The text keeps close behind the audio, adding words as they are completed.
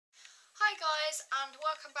Hi guys, and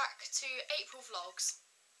welcome back to April Vlogs.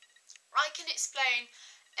 I can explain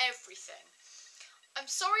everything. I'm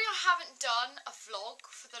sorry I haven't done a vlog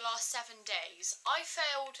for the last 7 days. I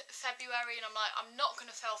failed February and I'm not going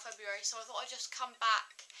to fail February, so I thought I'd just come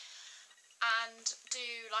back and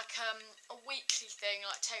do like a weekly thing,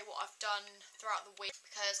 like tell you what I've done throughout the week,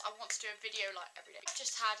 because I want to do a video like every day. I've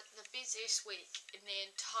just had the busiest week in the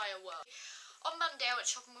entire world. On Monday I went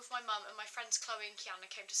shopping with my mum and my friends Chloe and Kiana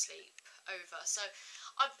came to sleep over. So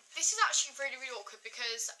this is actually really awkward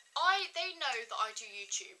because they know that I do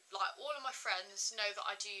YouTube. Like all of my friends know that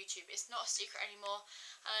I do YouTube. It's not a secret anymore,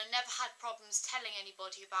 and I never had problems telling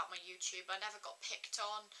anybody about my YouTube. I never got picked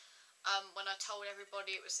on when I told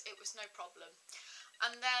everybody. It was no problem.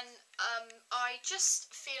 And then I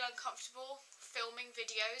just feel uncomfortable filming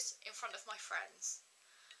videos in front of my friends.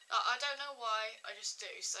 I don't know why, I just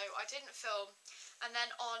do. So I didn't film. And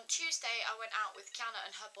then on Tuesday I went out with Kiana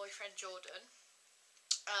and her boyfriend Jordan.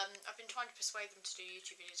 I've been trying to persuade them to do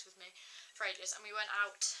YouTube videos with me for ages, and we went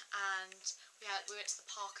out and we went to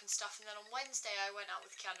the park and stuff. And then on Wednesday I went out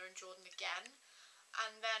with Kiana and Jordan again.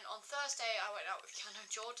 And then on Thursday I went out with Kiana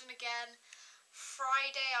and Jordan again.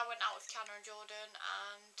 Friday I went out with Kiana and Jordan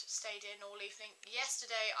and stayed in all evening.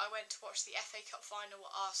 Yesterday I went to watch the FA Cup final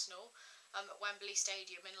at Arsenal at Wembley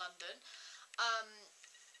Stadium in London.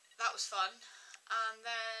 That was fun. And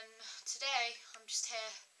then today I'm just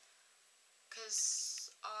here because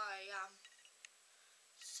I am.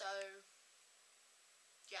 So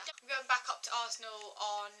yeah, I'm going back up to Arsenal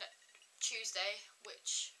on Tuesday,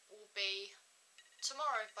 which will be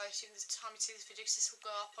tomorrow by the time you see this video, because this will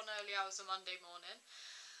go up on early hours of Monday morning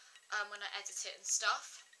when I edit it and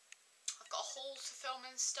stuff. I've got a haul to film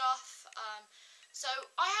and stuff. So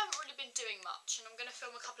I haven't really been doing much, and I'm going to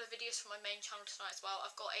film a couple of videos for my main channel tonight as well.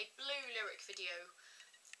 I've got a Blue lyric video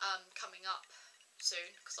coming up soon,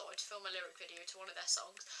 because I wanted to film a lyric video to one of their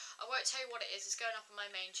songs. I won't tell you what it is. It's going up on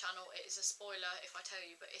my main channel. It is a spoiler if I tell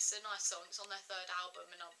you, but it's a nice song. It's on their 3rd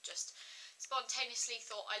album, and I've just spontaneously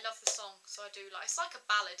thought I love the song, so I do. Like, it's like a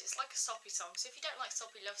ballad. It's like a soppy song. So if you don't like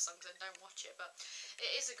soppy love songs, then don't watch it. But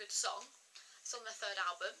it is a good song. It's on their 3rd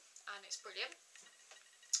album, and it's brilliant.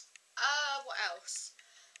 What else?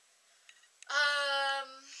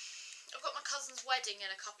 I've got my cousin's wedding in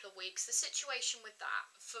a couple of weeks. The situation with that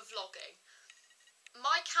for vlogging,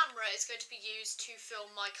 my camera is going to be used to film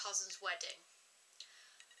my cousin's wedding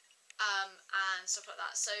and stuff like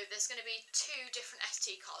that. So there's going to be 2 different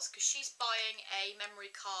SD cards, because she's buying a memory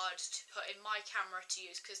card to put in my camera to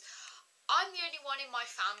use, because I'm the only one in my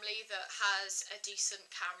family that has a decent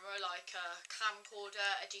camera, like a camcorder,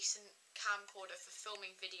 a decent camcorder for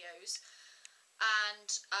filming videos. And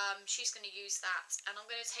she's going to use that, and I'm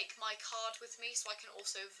going to take my card with me so I can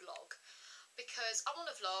also vlog, because I want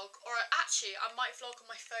to vlog, or actually I might vlog on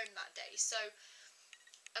my phone that day. So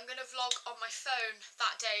I'm going to vlog on my phone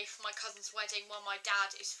that day for my cousin's wedding, while my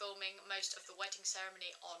dad is filming most of the wedding ceremony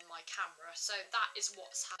on my camera. So that is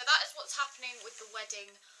what's happening with the wedding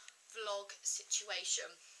vlog situation.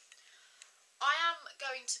 I am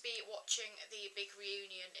going to be watching the Big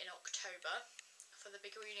Reunion in October for the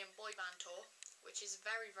Big Reunion boy band tour, which is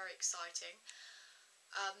very exciting.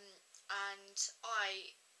 And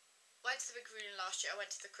I went to the Big Reunion last year. I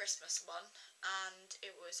went to the Christmas one, and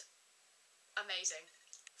it was amazing,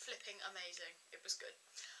 flipping amazing. It was good.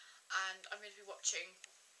 And I'm going to be watching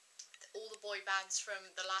all the boy bands from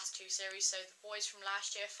the last 2 series. So the boys from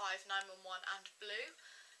last year, 5, 9, 1, and Blue.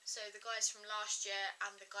 So the guys from last year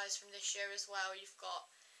and the guys from this year as well. You've got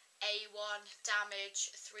A1, Damage,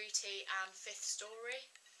 3T and Fifth Story.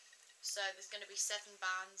 So there's going to be 7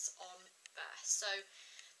 bands on there. So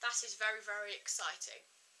that is very exciting.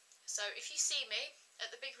 So if you see me at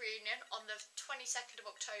the Big Reunion on the 22nd of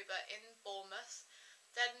October in Bournemouth,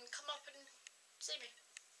 then come up and see me.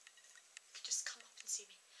 Just come up and see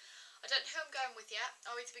me. I don't know who I'm going with yet.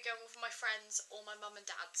 I'll either be going with my friends or my mum and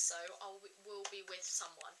dad, so I will be with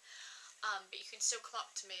someone. But you can still come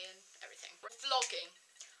up to me and everything. Vlogging.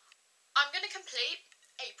 I'm going to complete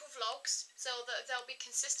April vlogs, so that there'll be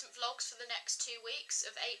consistent vlogs for the next 2 weeks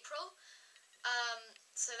of April.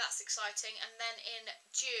 So that's exciting. And then in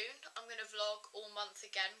June I'm going to vlog all month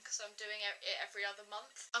again, because I'm doing it every other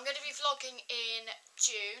month. I'm going to be vlogging in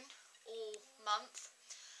June all month,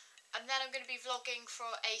 and then I'm going to be vlogging for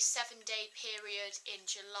a 7-day period in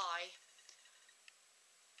July.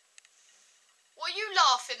 What are you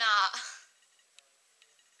laughing at?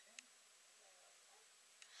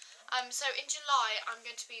 So in July I'm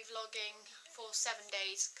going to be vlogging for 7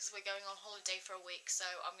 days, because we're going on holiday for a week, so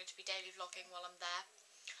I'm going to be daily vlogging while I'm there.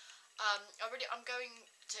 I'm going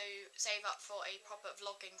to save up for a proper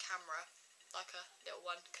vlogging camera, like a little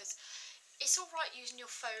one, because it's alright using your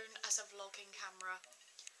phone as a vlogging camera,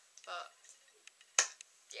 but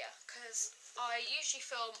yeah, because I usually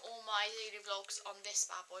film all my daily vlogs on this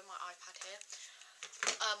bad boy, my iPad here.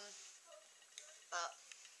 But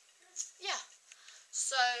yeah,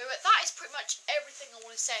 so that is pretty much everything I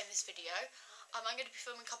want to say in this video. I'm going to be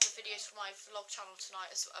filming a couple of videos for my vlog channel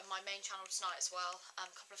tonight, my main channel tonight as well. A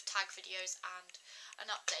couple of tag videos and an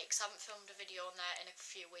update, because I haven't filmed a video on there in a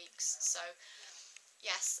few weeks. So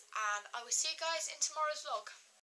yes, and I will see you guys in tomorrow's vlog.